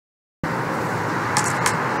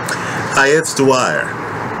Hi, it's Dwyer.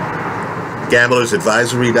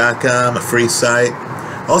 GamblersAdvisory.com, a free site.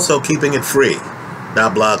 Also keeping it free.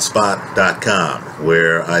 .blogspot.com,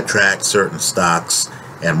 where I track certain stocks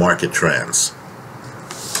and market trends.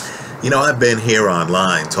 You know, I've been here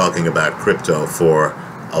online talking about crypto for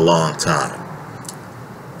a long time.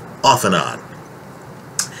 Off and on.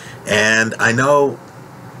 And I know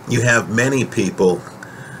you have many people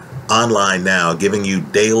online now giving you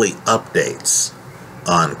daily updates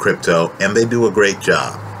on crypto, and they do a great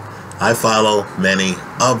job. I follow many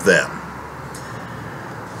of them.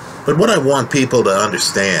 But what I want people to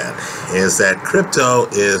understand is that crypto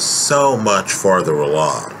is so much farther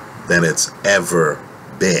along than it's ever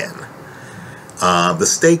been. The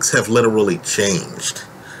stakes have literally changed.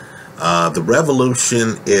 The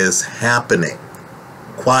revolution is happening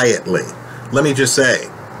quietly. Let me just say,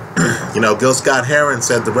 Gil Scott-Heron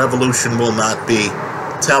said the revolution will not be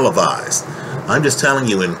televised. I'm just telling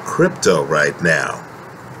you, in crypto right now,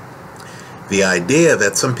 the idea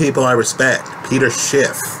that some people I respect, Peter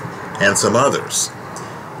Schiff and some others,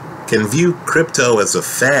 can view crypto as a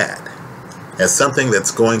fad, as something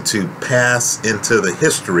that's going to pass into the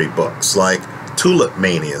history books like tulip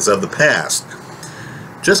manias of the past,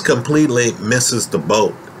 just completely misses the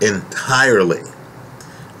boat entirely,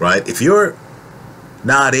 right? If you're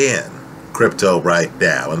not in crypto right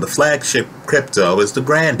now, and the flagship crypto is the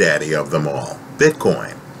granddaddy of them all,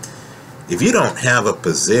 Bitcoin. If you don't have a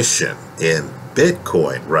position in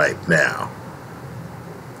Bitcoin right now,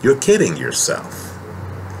 you're kidding yourself,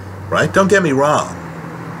 right? Don't get me wrong.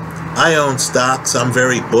 I own stocks. I'm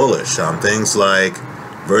very bullish on things like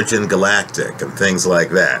Virgin Galactic and things like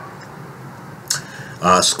that.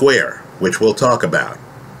 Square, which we'll talk about.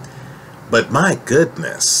 But my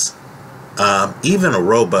goodness, even a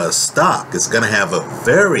robust stock is going to have a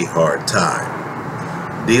very hard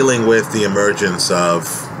time dealing with the emergence of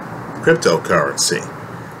cryptocurrency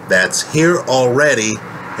that's here already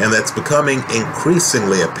and that's becoming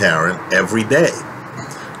increasingly apparent every day,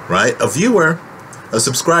 right? A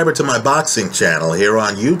subscriber to my boxing channel here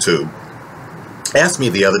on YouTube asked me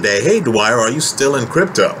the other day, "Hey Dwyer, are you still in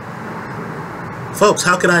crypto?" Folks,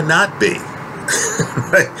 how can I not be?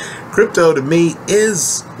 Right? Crypto to me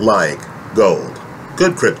is like gold.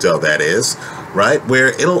 Good crypto, that is, right? Where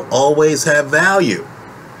it'll always have value.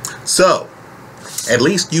 So, at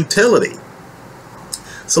least utility.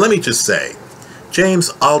 So let me just say,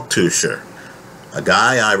 James Altucher, a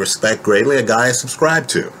guy I respect greatly, a guy I subscribe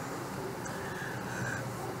to,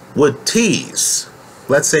 would tease,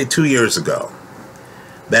 let's say 2 years ago,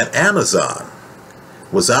 that Amazon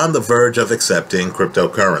was on the verge of accepting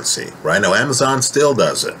cryptocurrency. Right now, Amazon still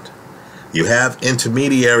doesn't. You have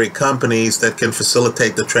intermediary companies that can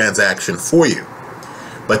facilitate the transaction for you.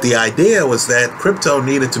 But the idea was that crypto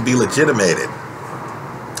needed to be legitimated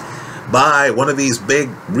by one of these big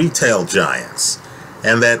retail giants.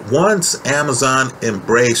 And that once Amazon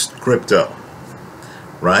embraced crypto,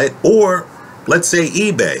 right? Or let's say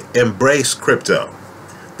eBay embraced crypto,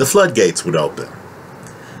 the floodgates would open.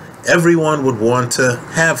 Everyone would want to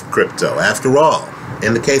have crypto. After all,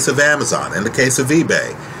 in the case of Amazon, in the case of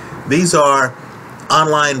eBay, these are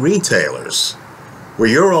online retailers where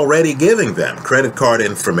you're already giving them credit card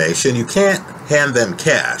information. You can't hand them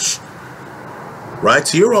cash, right?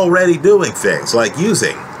 So you're already doing things like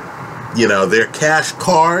using, their cash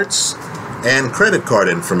cards and credit card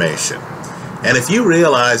information. And if you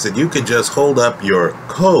realize that you could just hold up your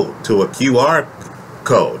code to a QR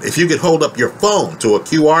code, if you could hold up your phone to a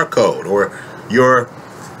QR code or your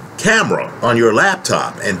camera on your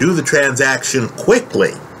laptop and do the transaction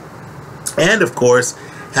quickly, and of course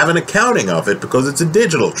have an accounting of it because it's a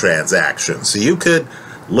digital transaction, so you could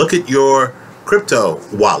look at your crypto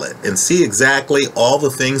wallet and see exactly all the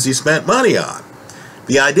things you spent money on.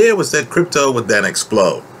 The idea was that crypto would then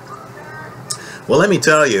explode. Well, let me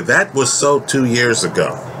tell you, that was so 2 years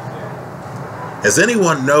ago. Has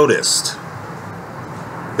anyone noticed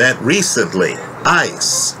that recently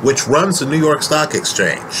ICE, which runs the New York Stock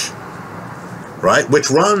Exchange, right, which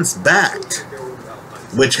runs BACT,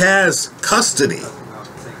 which has custody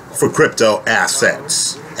for crypto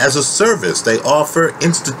assets as a service they offer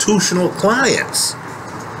institutional clients,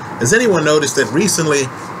 has anyone noticed that recently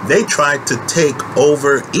they tried to take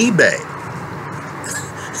over eBay?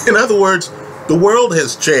 In other words, the world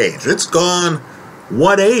has changed. It's gone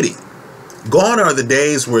 180. Gone are the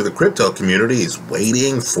days where the crypto community is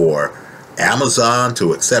waiting for Amazon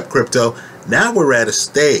to accept crypto. Now we're at a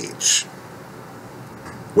stage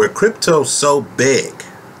where crypto's so big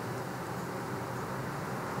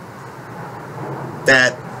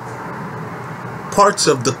that parts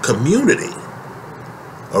of the community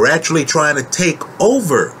are actually trying to take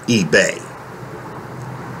over eBay.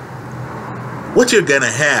 What you're going to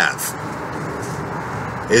have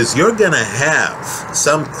is you're going to have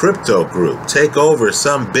some crypto group take over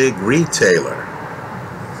some big retailer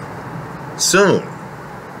soon.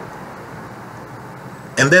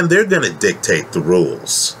 And then they're going to dictate the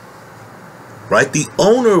rules. Right? The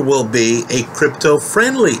owner will be a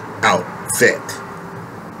crypto-friendly outfit.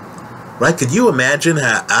 Right? Could you imagine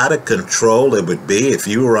how out of control it would be if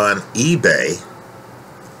you were on eBay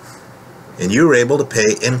and you were able to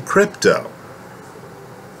pay in crypto?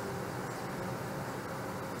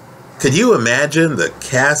 Could you imagine the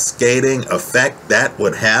cascading effect that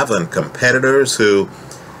would have on competitors who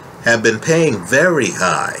have been paying very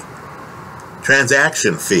high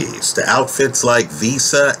transaction fees to outfits like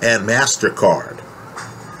Visa and MasterCard?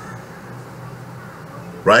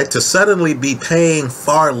 Right? To suddenly be paying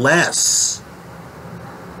far less.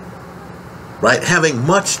 Right? Having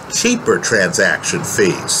much cheaper transaction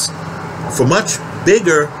fees for much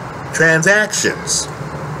bigger transactions.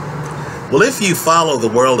 Well, if you follow the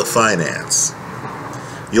world of finance,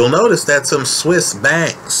 you'll notice that some Swiss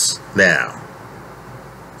banks now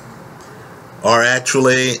are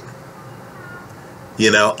actually,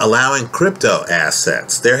 allowing crypto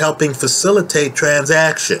assets. They're helping facilitate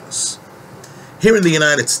transactions. Here in the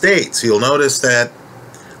United States, you'll notice that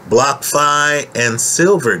BlockFi and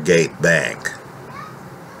Silvergate Bank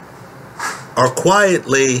are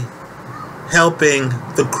quietly helping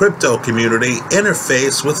the crypto community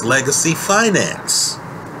interface with legacy finance.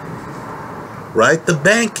 Right? The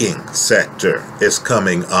banking sector is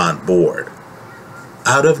coming on board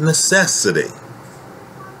out of necessity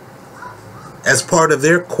as part of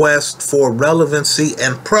their quest for relevancy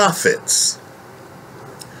and profits.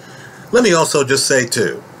 Let me also just say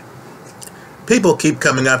too, people keep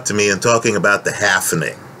coming up to me and talking about the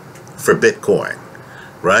halvening for Bitcoin,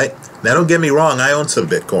 right? Now don't get me wrong, I own some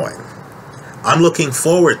Bitcoin. I'm looking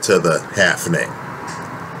forward to the halvening.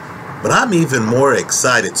 But I'm even more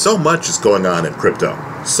excited. So much is going on in crypto.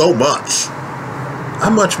 So much.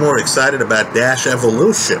 I'm much more excited about Dash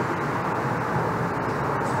Evolution.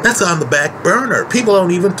 That's on the back burner. People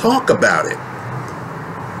don't even talk about it.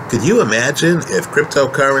 Could you imagine if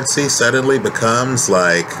cryptocurrency suddenly becomes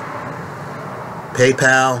like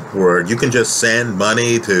PayPal, where you can just send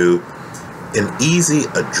money to an easy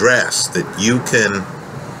address that you can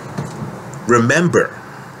remember,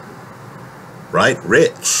 right?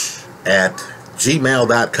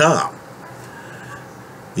 rich@gmail.com.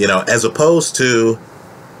 As opposed to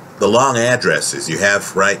the long addresses you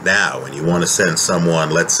have right now when you want to send someone,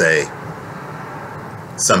 let's say,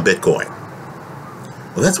 some Bitcoin.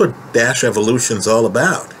 Well, that's what Dash Evolution's all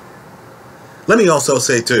about. Let me also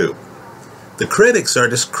say, too, the critics are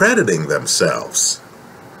discrediting themselves.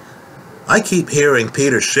 I keep hearing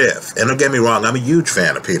Peter Schiff, and don't get me wrong, I'm a huge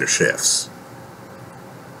fan of Peter Schiff's.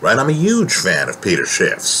 Right? I'm a huge fan of Peter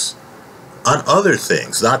Schiff's. On other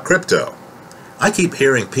things, not crypto. I keep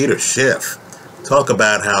hearing Peter Schiff talk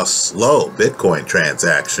about how slow Bitcoin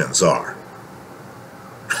transactions are.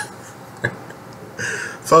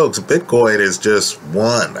 Folks, Bitcoin is just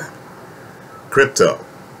one crypto.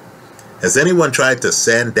 Has anyone tried to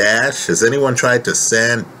send Dash? Has anyone tried to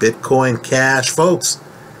send Bitcoin Cash? Folks,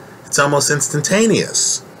 it's almost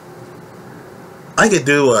instantaneous. I could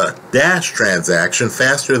do a Dash transaction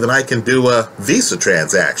faster than I can do a Visa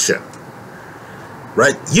transaction.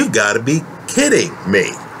 Right? You've got to be kidding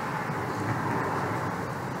me.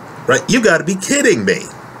 Right? You've got to be kidding me.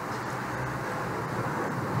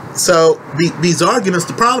 So these arguments,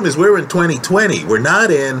 the problem is we're in 2020. We're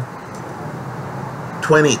not in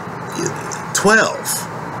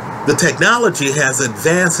 2012. The technology has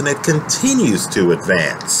advanced and it continues to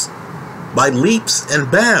advance by leaps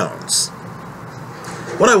and bounds.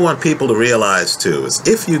 What I want people to realize too is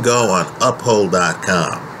if you go on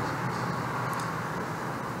uphold.com,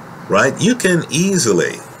 right, you can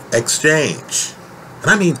easily exchange,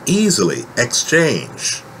 and I mean easily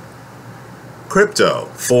exchange,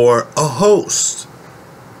 crypto for a host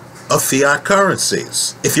of fiat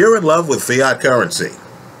currencies. If you're in love with fiat currency,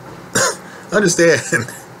 understand,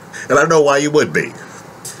 and I know why you would be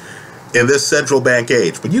in this central bank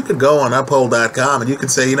age, but you could go on uphold.com and you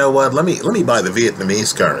could say, you know what, let me buy the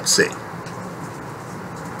Vietnamese currency.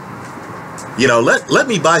 Let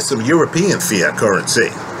me buy some European fiat currency.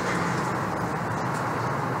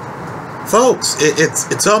 Folks,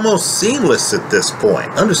 it's almost seamless at this point.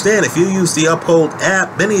 Understand, if you use the Uphold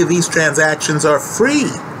app, many of these transactions are free.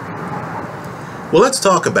 Well, let's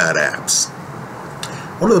talk about apps.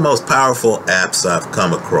 One of the most powerful apps I've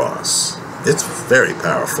come across, it's very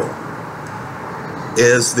powerful,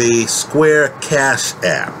 is the Square Cash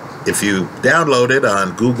app. If you download it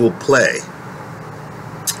on Google Play,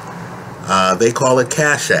 they call it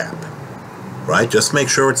Cash App, right? Just make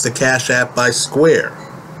sure it's the Cash App by Square.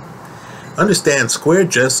 Understand, Square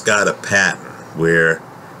just got a patent where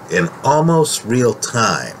in almost real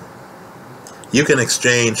time, you can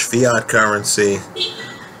exchange fiat currency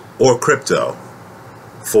or crypto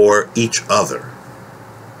for each other.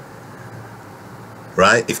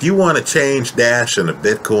 Right? If you want to change Dash into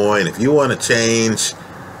Bitcoin, if you want to change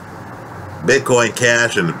Bitcoin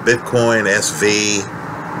Cash into Bitcoin SV,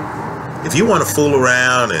 if you want to fool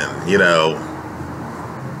around and, you know,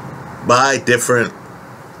 buy different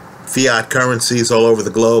fiat currencies all over the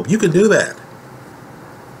globe, you can do that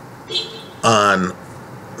on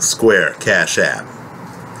Square Cash App.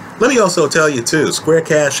 Let me also tell you too, Square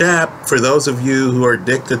Cash App, for those of you who are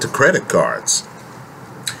addicted to credit cards,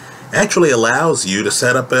 actually allows you to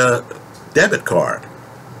set up a debit card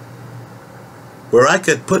where I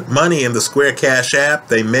could put money in the Square Cash App,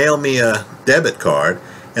 they mail me a debit card,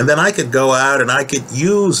 and then I could go out and I could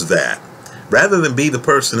use that rather than be the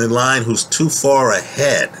person in line who's too far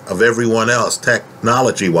ahead of everyone else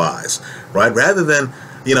technology-wise, right? Rather than,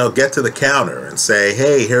 you know, get to the counter and say,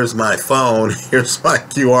 hey, here's my phone, here's my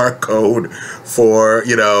QR code for,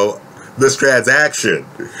 you know, this transaction,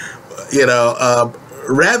 you know,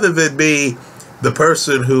 rather than be the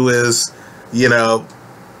person who is, you know,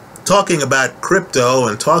 talking about crypto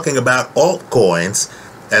and talking about altcoins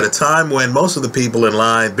at a time when most of the people in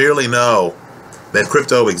line barely know that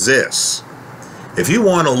crypto exists. If you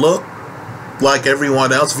want to look like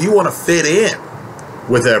everyone else, if you want to fit in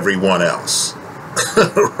with everyone else,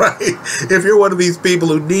 right? If you're one of these people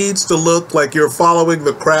who needs to look like you're following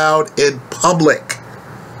the crowd in public,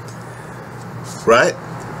 right?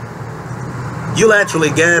 You'll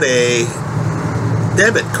actually get a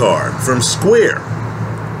debit card from Square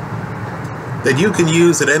that you can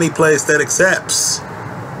use at any place that accepts,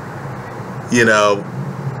 you know,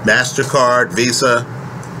 MasterCard, Visa,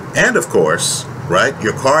 and of course, right,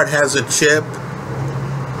 your card has a chip.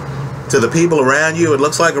 To the people around you, it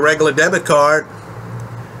looks like a regular debit card.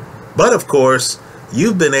 But of course,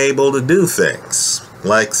 you've been able to do things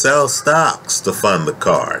like sell stocks to fund the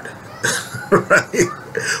card, right?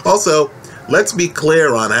 Also, let's be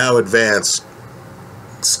clear on how advanced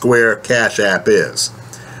Square Cash App is.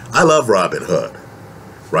 I love Robinhood,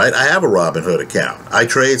 right? I have a Robinhood account. I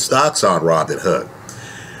trade stocks on Robinhood.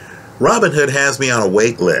 Robinhood has me on a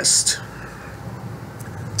wait list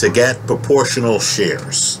to get proportional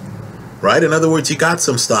shares, right? In other words, you got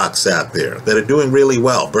some stocks out there that are doing really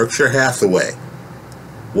well. Berkshire Hathaway,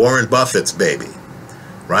 Warren Buffett's baby,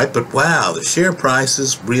 right? But wow, the share price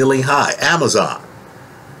is really high. Amazon,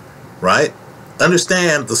 right?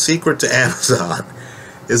 Understand, the secret to Amazon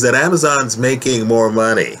is that Amazon's making more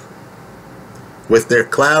money with their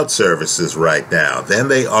cloud services right now than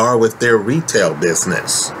they are with their retail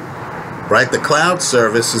business, right? The cloud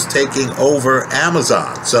service is taking over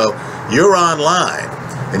Amazon. So you're online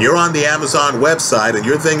and you're on the Amazon website and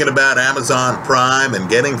you're thinking about Amazon Prime and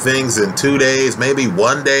getting things in 2 days, maybe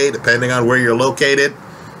 1 day, depending on where you're located.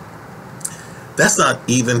 That's not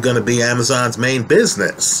even going to be Amazon's main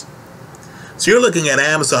business. So you're looking at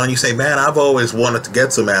Amazon, you say, man, I've always wanted to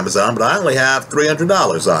get some Amazon, but I only have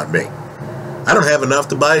 $300 on me. I don't have enough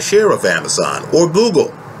to buy a share of Amazon or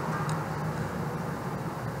Google,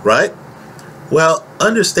 right? Well,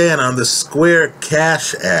 understand, on the Square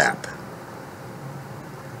Cash app,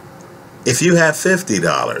 if you have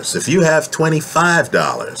 $50, if you have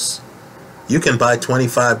 $25, you can buy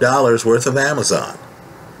 $25 worth of Amazon.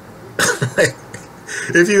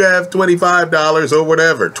 If you have $25 or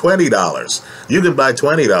whatever, $20, you can buy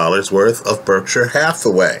 $20 worth of Berkshire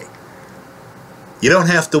Hathaway. You don't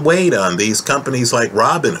have to wait on these companies like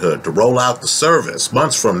Robinhood to roll out the service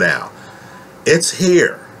months from now. It's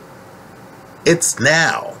here. It's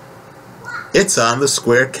now. It's on the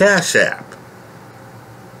Square Cash app.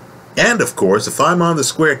 And of course, if I'm on the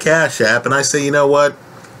Square Cash app and I say, you know what,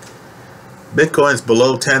 Bitcoin's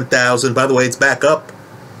below 10,000. By the way, it's back up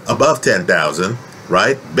above 10,000,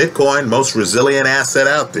 right? Bitcoin, most resilient asset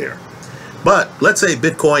out there. But let's say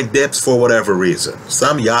Bitcoin dips for whatever reason.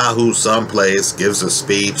 Some Yahoo someplace gives a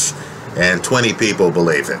speech and 20 people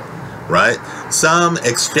believe it, right? Some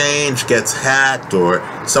exchange gets hacked, or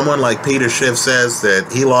someone like Peter Schiff says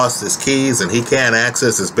that he lost his keys and he can't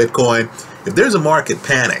access his Bitcoin. If there's a market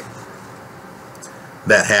panic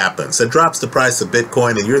that happens, that drops the price of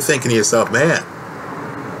Bitcoin, and you're thinking to yourself, man,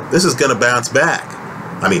 this is going to bounce back.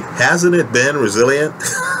 I mean, hasn't it been resilient?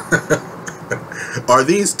 Are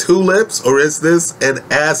these tulips, or is this an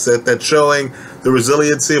asset that's showing the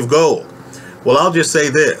resiliency of gold? Well, I'll just say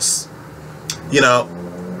this. You know,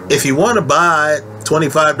 if you want to buy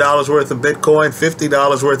 $25 worth of Bitcoin,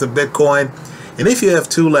 $50 worth of Bitcoin, and if you have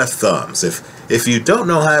two left thumbs, if you don't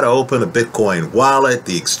know how to open a Bitcoin wallet,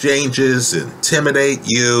 the exchanges intimidate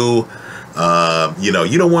you, you know,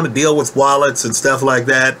 you don't want to deal with wallets and stuff like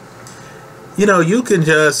that, you know, you can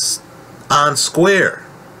just on Square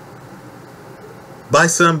buy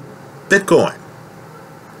some Bitcoin.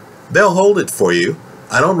 They'll hold it for you.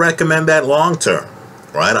 I don't recommend that long term,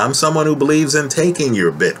 right? I'm someone who believes in taking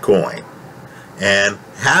your Bitcoin and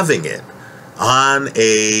having it on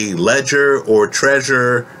a Ledger or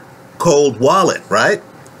Treasure cold wallet, right?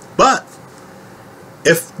 But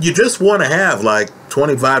if you just want to have like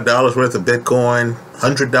 $25 worth of Bitcoin,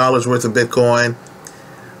 $100 worth of Bitcoin,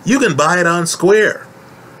 you can buy it on Square.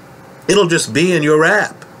 It'll just be in your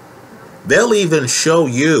app. They'll even show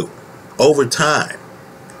you over time,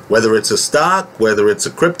 whether it's a stock, whether it's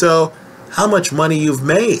a crypto, how much money you've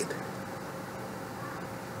made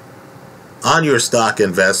on your stock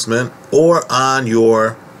investment or on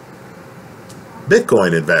your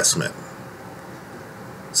Bitcoin investment.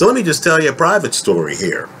 So let me just tell you a private story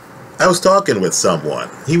here. I was talking with someone.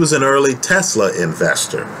 He was an early Tesla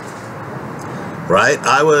investor, right?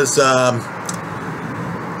 I was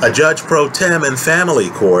a judge pro tem in family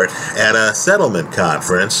court at a settlement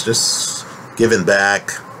conference, just giving back.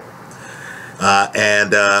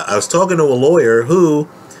 And I was talking to a lawyer who,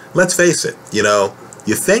 let's face it, you know,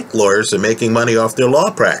 you think lawyers are making money off their law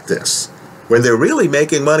practice when they're really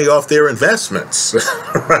making money off their investments,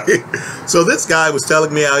 right? So this guy was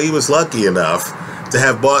telling me how he was lucky enough to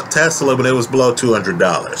have bought Tesla when it was below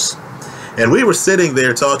 $200. And we were sitting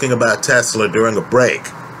there talking about Tesla during a break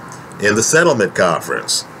in the settlement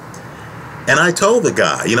conference. And I told the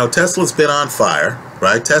guy, you know, Tesla's been on fire,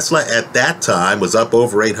 right? Tesla at that time was up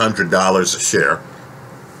over $800 a share.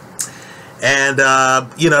 And,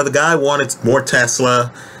 you know, the guy wanted more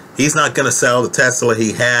Tesla. He's not going to sell the Tesla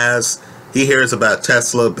he has. He hears about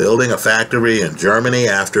Tesla building a factory in Germany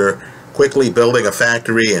after quickly building a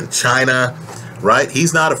factory in China, right?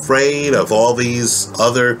 He's not afraid of all these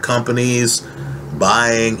other companies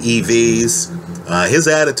buying EVs. His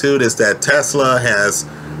attitude is that Tesla has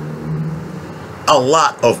a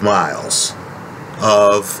lot of miles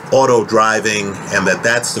of auto driving and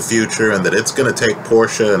that's the future and that it's going to take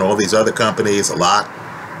Porsche and all these other companies a lot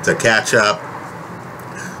to catch up.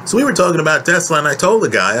 So we were talking about Tesla and I told the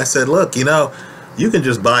guy, I said, look, you know, you can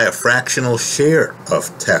just buy a fractional share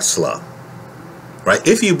of Tesla, right?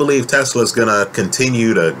 If you believe Tesla is going to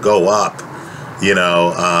continue to go up, you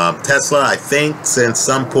know, Tesla, I think since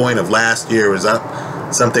some point of last year was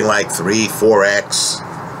up something like 3-4x,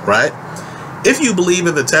 right? If you believe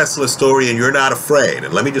in the Tesla story and you're not afraid,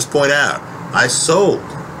 and let me just point out, I sold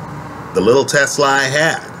the little Tesla I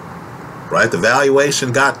had, right? The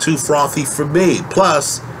valuation got too frothy for me.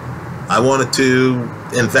 Plus, I wanted to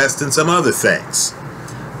invest in some other things,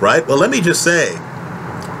 right? Well, let me just say,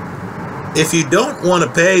 if you don't want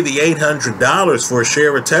to pay the $800 for a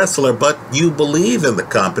share of Tesla, but you believe in the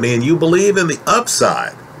company and you believe in the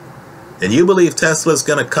upside, and you believe Tesla is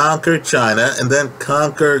going to conquer China and then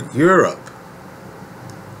conquer Europe,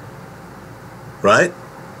 right?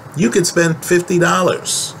 You could spend $50,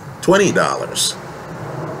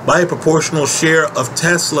 $20, buy a proportional share of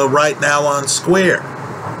Tesla right now on Square,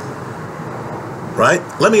 right?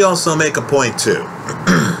 Let me also make a point too.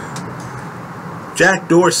 Jack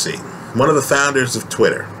Dorsey, one of the founders of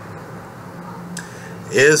Twitter,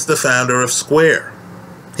 is the founder of Square.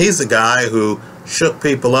 He's the guy who shook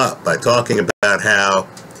people up by talking about how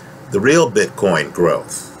the real Bitcoin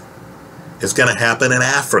growth is going to happen in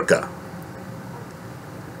Africa.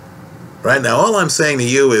 Right now, all I'm saying to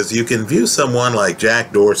you is you can view someone like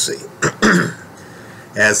Jack Dorsey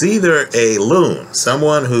as either a loon,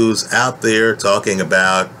 someone who's out there talking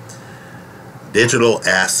about digital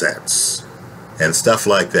assets and stuff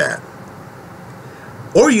like that,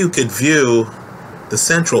 or you could view the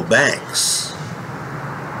central banks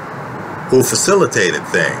who facilitated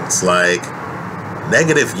things like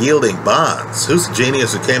negative yielding bonds. Who's the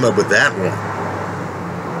genius who came up with that one?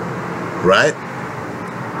 Right?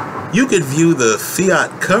 You could view the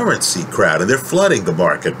fiat currency crowd, and they're flooding the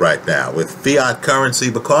market right now with fiat currency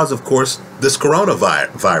because, of course, this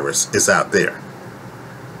coronavirus is out there,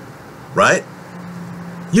 right?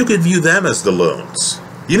 You could view them as the loons.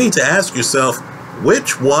 You need to ask yourself,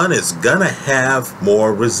 which one is going to have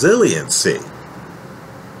more resiliency?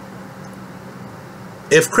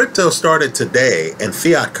 If crypto started today and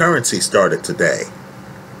fiat currency started today,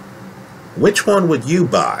 which one would you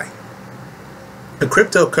buy? A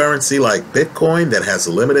cryptocurrency like Bitcoin that has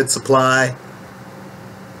a limited supply,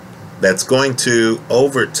 that's going to,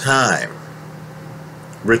 over time,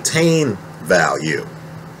 retain value,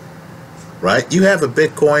 right? You have a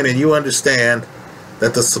Bitcoin and you understand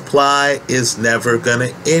that the supply is never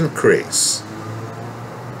going to increase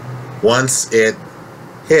once it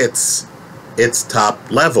hits its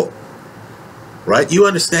top level, right? You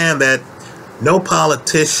understand that no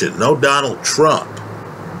politician, no Donald Trump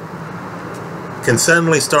can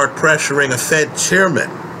suddenly start pressuring a Fed chairman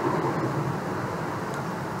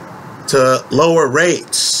to lower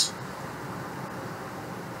rates,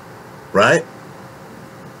 right?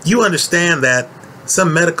 You understand that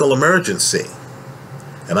some medical emergency,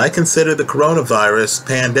 and I consider the coronavirus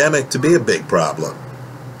pandemic to be a big problem,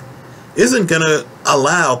 isn't going to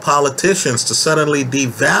allow politicians to suddenly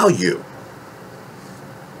devalue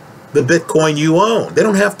the Bitcoin you own. They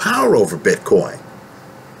don't have power over Bitcoin.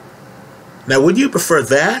 Now, would you prefer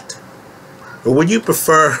that? Or would you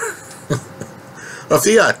prefer a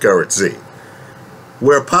fiat currency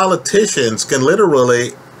where politicians can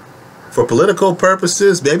literally, for political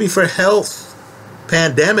purposes, maybe for health,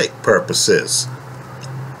 pandemic purposes,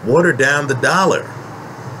 water down the dollar?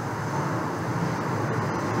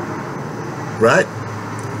 Right?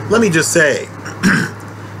 Let me just say,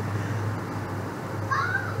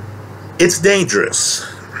 it's dangerous.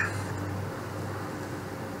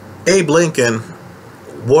 Abe Lincoln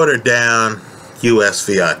watered down U.S.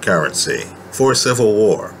 fiat currency for a civil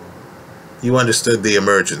war. You understood the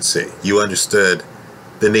emergency. You understood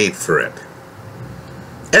the need for it.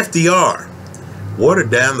 FDR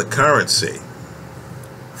watered down the currency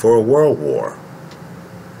for a world war.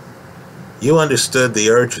 You understood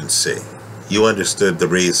the urgency. You understood the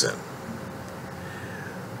reason.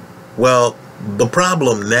 Well, the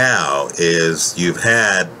problem now is you've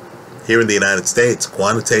had, here in the United States,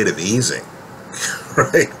 quantitative easing,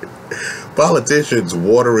 right? Politicians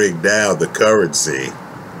watering down the currency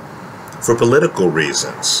for political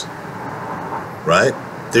reasons, right?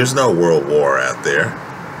 There's no world war out there.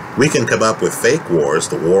 We can come up with fake wars,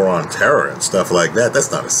 the war on terror and stuff like that.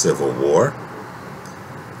 That's not a civil war.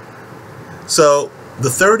 So the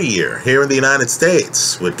 30-year here in the United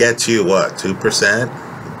States would get you, what, 2%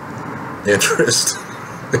 interest,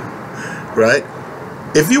 right?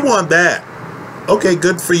 If you want that, okay,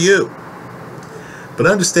 good for you. But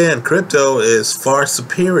understand, crypto is far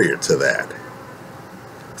superior to that.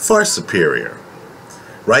 Far superior,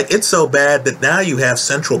 right? It's so bad that now you have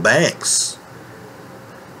central banks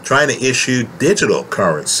trying to issue digital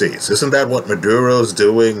currencies. Isn't that what Maduro's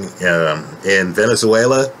doing in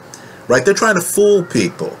Venezuela? Right? They're trying to fool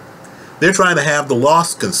people. They're trying to have the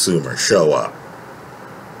lost consumer show up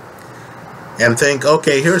and think,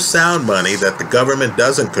 okay, here's sound money that the government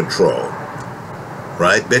doesn't control,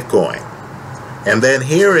 right? Bitcoin. And then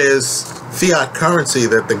here is fiat currency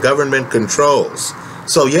that the government controls.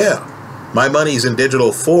 So yeah, my money's in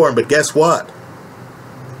digital form, but guess what?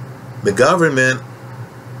 The government,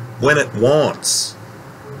 when it wants,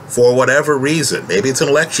 for whatever reason, maybe it's an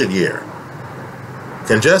election year,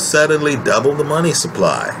 can just suddenly double the money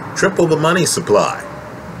supply, triple the money supply,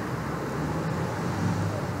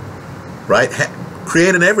 right?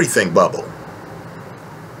 Create an everything bubble.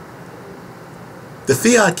 The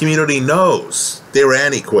fiat community knows they're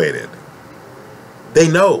antiquated. They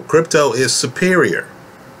know crypto is superior.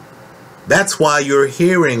 That's why you're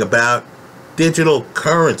hearing about digital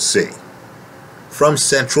currency from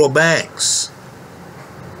central banks.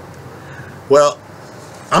 Well,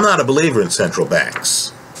 I'm not a believer in central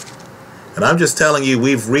banks. And I'm just telling you,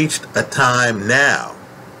 we've reached a time now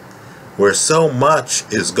where so much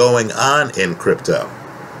is going on in crypto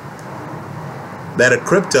that a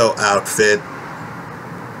crypto outfit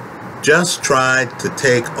just tried to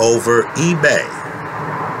take over eBay.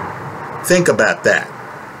 Think about that.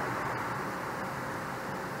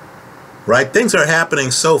 Right? Things are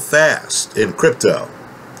happening so fast in crypto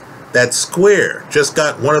that Square just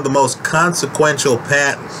got one of the most consequential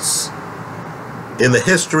patents in the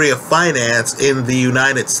history of finance in the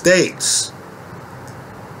United States.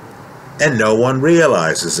 And no one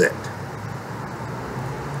realizes it.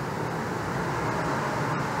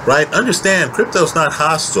 Right? Understand, crypto's not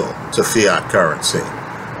hostile to fiat currency.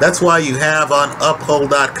 That's why you have on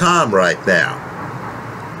uphold.com right now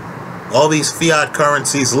all these fiat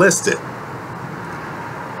currencies listed.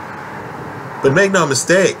 But make no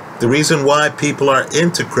mistake, the reason why people are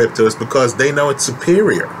into crypto is because they know it's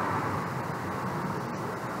superior.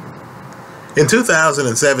 In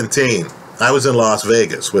 2017, I was in Las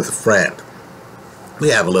Vegas with a friend. We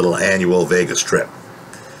have a little annual Vegas trip.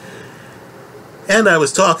 And I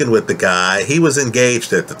was talking with the guy. He was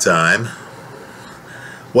engaged at the time.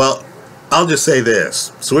 Well, I'll just say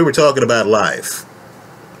this. So we were talking about life.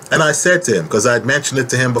 And I said to him, because I'd mentioned it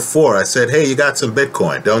to him before, I said, hey, you got some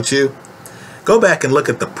Bitcoin, don't you? Go back and look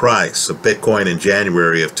at the price of Bitcoin in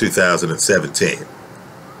January of 2017.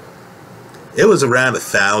 It was around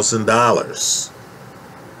 $1,000,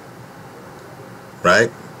 right?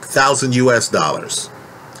 1,000 US dollars.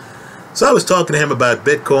 So I was talking to him about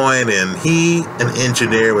Bitcoin, and he, an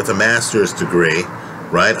engineer with a master's degree,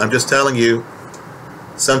 right? I'm just telling you,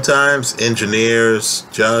 sometimes engineers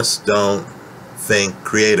just don't think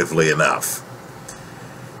creatively enough.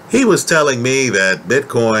 He was telling me that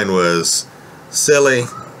Bitcoin was silly.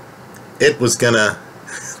 It was gonna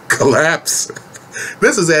collapse.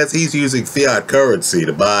 This is as he's using fiat currency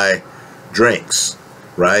to buy drinks,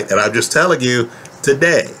 right? And I'm just telling you,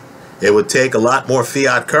 today, it would take a lot more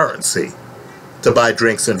fiat currency to buy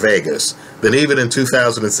drinks in Vegas than even in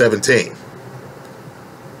 2017,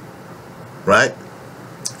 right?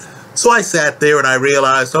 So I sat there and I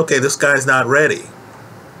realized, okay, this guy's not ready,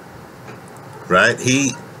 right?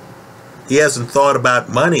 He hasn't thought about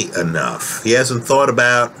money enough. He hasn't thought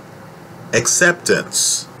about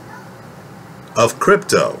acceptance of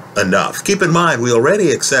crypto enough. Keep in mind, we already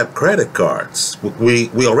accept credit cards. We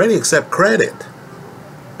already accept credit,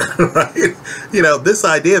 right? You know, this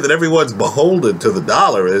idea that everyone's beholden to the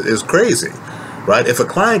dollar is crazy, right? If a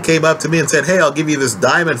client came up to me and said, hey, I'll give you this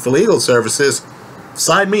diamond for legal services,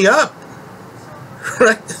 sign me up,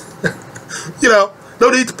 right? You know, no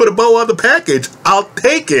need to put a bow on the package. I'll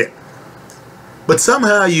take it. But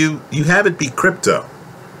somehow you have it be crypto,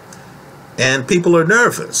 and people are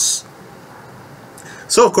nervous.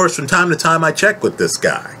 So, of course, from time to time, I check with this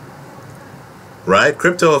guy, right?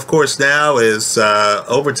 Crypto, of course, now is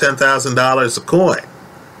over $10,000 a coin.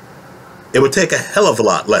 It would take a hell of a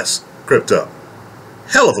lot less crypto,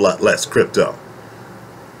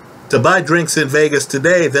 to buy drinks in Vegas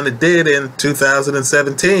today than it did in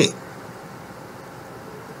 2017.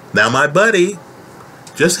 Now, my buddy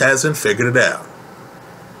just hasn't figured it out,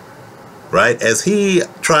 right? As he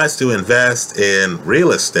tries to invest in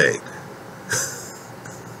real estate,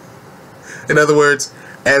 in other words,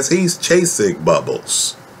 as he's chasing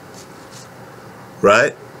bubbles,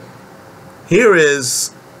 right? Here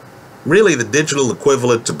is really the digital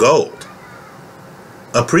equivalent to gold,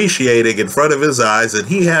 appreciating in front of his eyes, and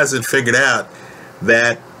he hasn't figured out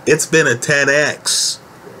that it's been a 10x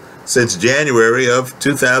since January of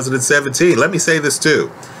 2017. Let me say this too.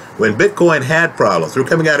 When Bitcoin had problems, we're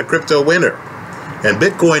coming out of crypto winter, and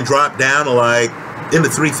Bitcoin dropped down to like in the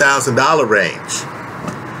 $3,000 range.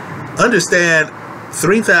 Understand,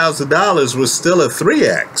 $3,000 was still a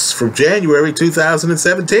 3x from January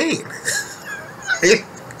 2017.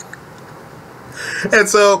 And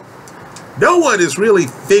so no one has really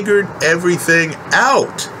figured everything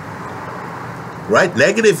out, right?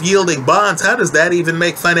 Negative yielding bonds, how does that even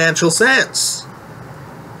make financial sense?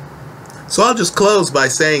 So I'll just close by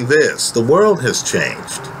saying this. The world has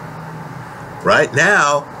changed. Right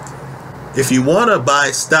now, if you want to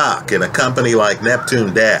buy stock in a company like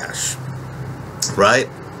Neptune Dash, right?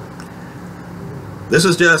 This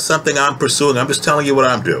is just something I'm pursuing. I'm just telling you what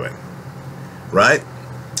I'm doing, right?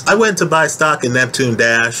 I went to buy stock in Neptune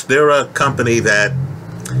Dash. They're a company that,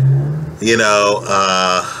 you know,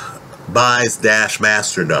 buys Dash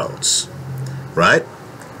masternodes, right?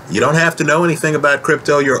 You don't have to know anything about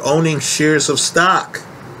crypto. You're owning shares of stock.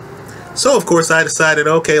 So, of course, I decided,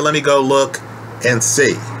 okay, let me go look and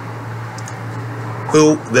see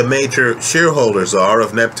who the major shareholders are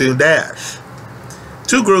of Neptune Dash.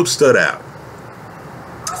 Two groups stood out.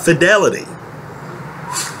 Fidelity.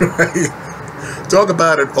 Talk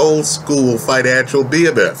about an old school financial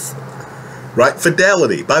behemoth, right?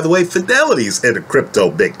 Fidelity. By the way, Fidelity's into crypto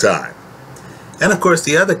big time. And of course,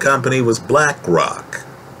 the other company was BlackRock.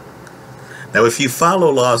 Now, if you follow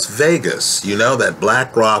Las Vegas, you know that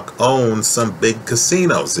BlackRock owns some big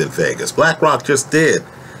casinos in Vegas. BlackRock just did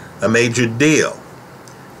a major deal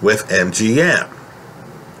with MGM,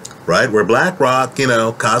 right? Where BlackRock, you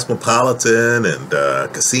know, Cosmopolitan and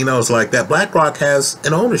casinos like that, BlackRock has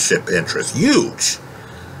an ownership interest, huge,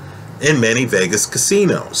 in many Vegas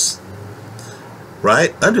casinos,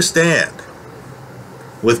 right? Understand,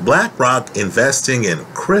 with BlackRock investing in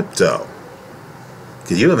crypto,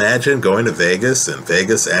 can you imagine going to Vegas and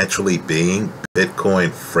Vegas actually being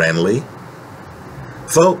Bitcoin friendly?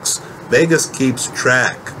 Folks, Vegas keeps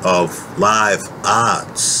track of live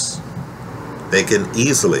odds. They can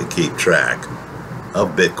easily keep track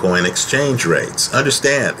of Bitcoin exchange rates.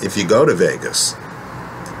 Understand, if you go to Vegas,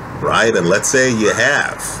 right, and let's say you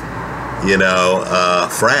have, you know,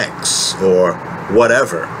 francs or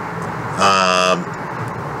whatever,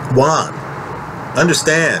 yuan,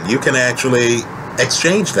 understand, you can actually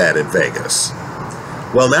exchange that in Vegas.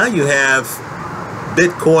 Well, now you have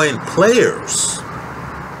Bitcoin players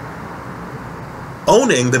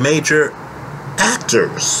owning the major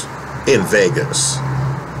actors in Vegas.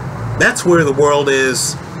 That's where the world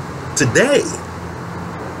is today.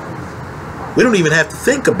 We don't even have to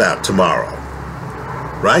think about tomorrow,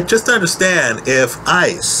 right? Just understand, if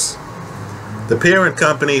ICE, the parent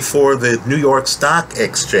company for the New York Stock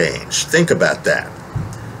Exchange, think about that,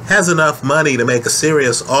 has enough money to make a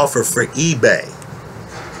serious offer for eBay,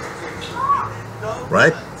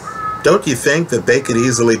 right? Don't you think that they could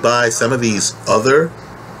easily buy some of these other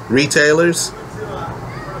retailers?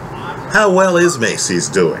 How well is Macy's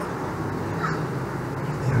doing?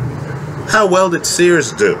 How well did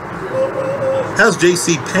Sears do? How's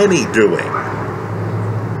JCPenney doing?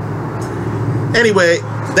 Anyway,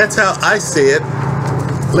 that's how I see it.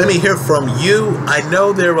 Let me hear from you. I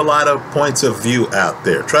know there are a lot of points of view out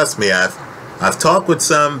there. Trust me, I've talked with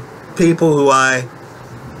some people who I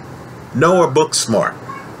know are book smart,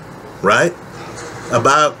 right?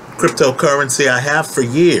 About cryptocurrency. I have for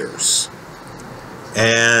years.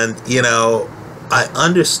 And, you know, I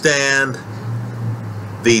understand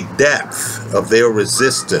the depth of their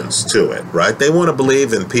resistance to it, right? They want to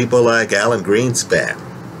believe in people like Alan Greenspan,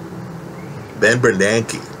 Ben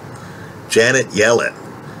Bernanke, Janet Yellen,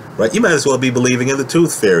 right? You might as well be believing in the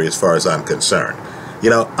tooth fairy as far as I'm concerned.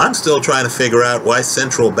 You know, I'm still trying to figure out why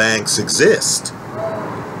central banks exist.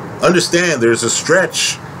 Understand, there's a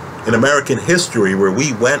stretch in American history where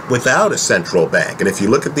we went without a central bank. And if you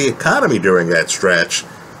look at the economy during that stretch,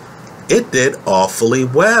 it did awfully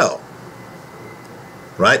well.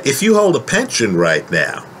 Right? If you hold a pension right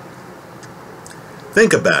now,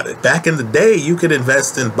 think about it. Back in the day, you could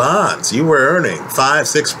invest in bonds. You were earning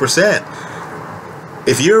 5–6%.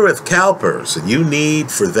 If you're with CalPERS and you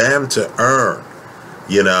need for them to earn,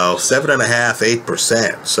 you know,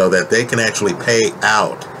 7.5–8% so that they can actually pay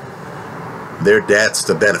out their debts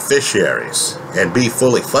to beneficiaries and be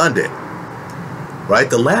fully funded, right?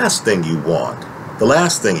 The last thing you want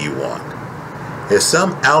is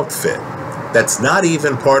some outfit that's not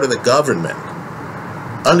even part of the government.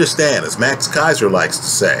 Understand, as Max Kaiser likes to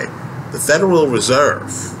say, the Federal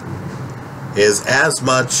Reserve is as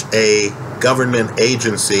much a government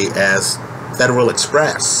agency as Federal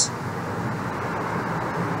Express,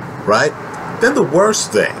 right? Then the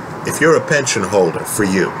worst thing, if you're a pension holder, for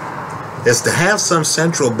you, is to have some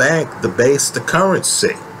central bank debase the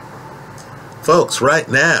currency. Folks, right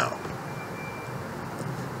now,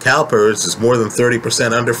 CalPERS is more than 30%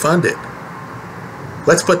 underfunded.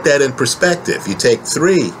 Let's put that in perspective. You take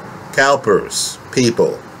 3 CalPERS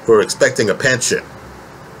people who are expecting a pension.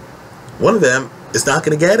 One of them is not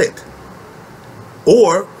going to get it.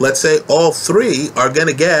 Or, let's say all 3 are going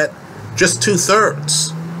to get just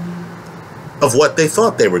 2/3 of what they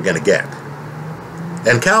thought they were going to get.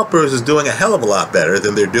 And CalPERS is doing a hell of a lot better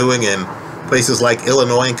than they're doing in places like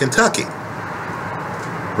Illinois and Kentucky.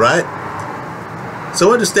 Right?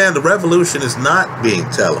 So understand, the revolution is not being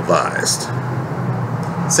televised.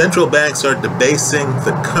 Central banks are debasing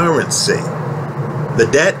the currency. The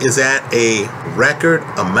debt is at a record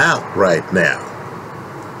amount right now.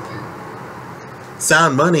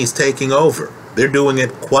 Sound money's taking over. They're doing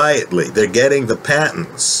it quietly. They're getting the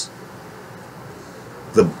patents.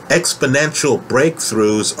 The exponential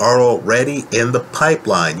breakthroughs are already in the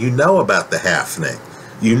pipeline. You know about the halvening.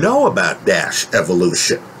 You know about Dash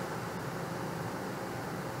evolution.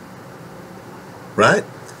 Right?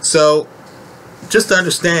 So, just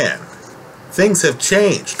understand, things have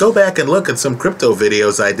changed. Go back and look at some crypto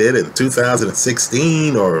videos I did in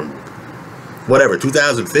 2016 or whatever,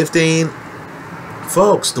 2015.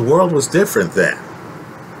 Folks, the world was different then.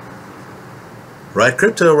 Right?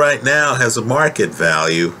 Crypto right now has a market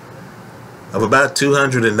value of about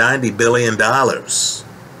 $290 billion.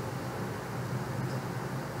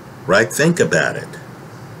 Right? Think about it.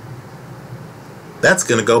 That's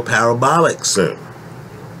going to go parabolic soon.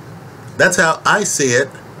 That's how I see it.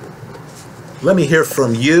 Let me hear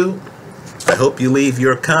from you. I hope you leave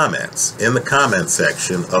your comments in the comment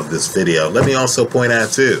section of this video. Let me also point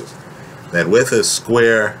out too that with a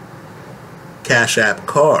Square Cash App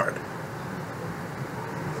card,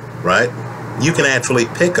 right, you can actually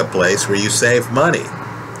pick a place where you save money.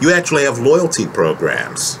 You actually have loyalty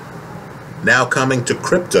programs now coming to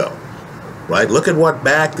crypto, right? Look at what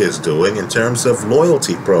Bakkt is doing in terms of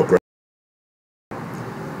loyalty programs.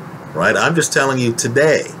 Right? I'm just telling you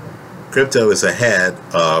today, crypto is ahead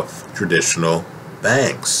of traditional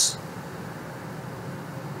banks.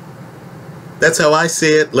 That's how I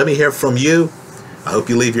see it. Let me hear from you. I hope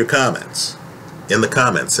you leave your comments in the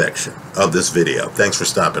comment section of this video. Thanks for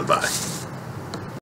stopping by.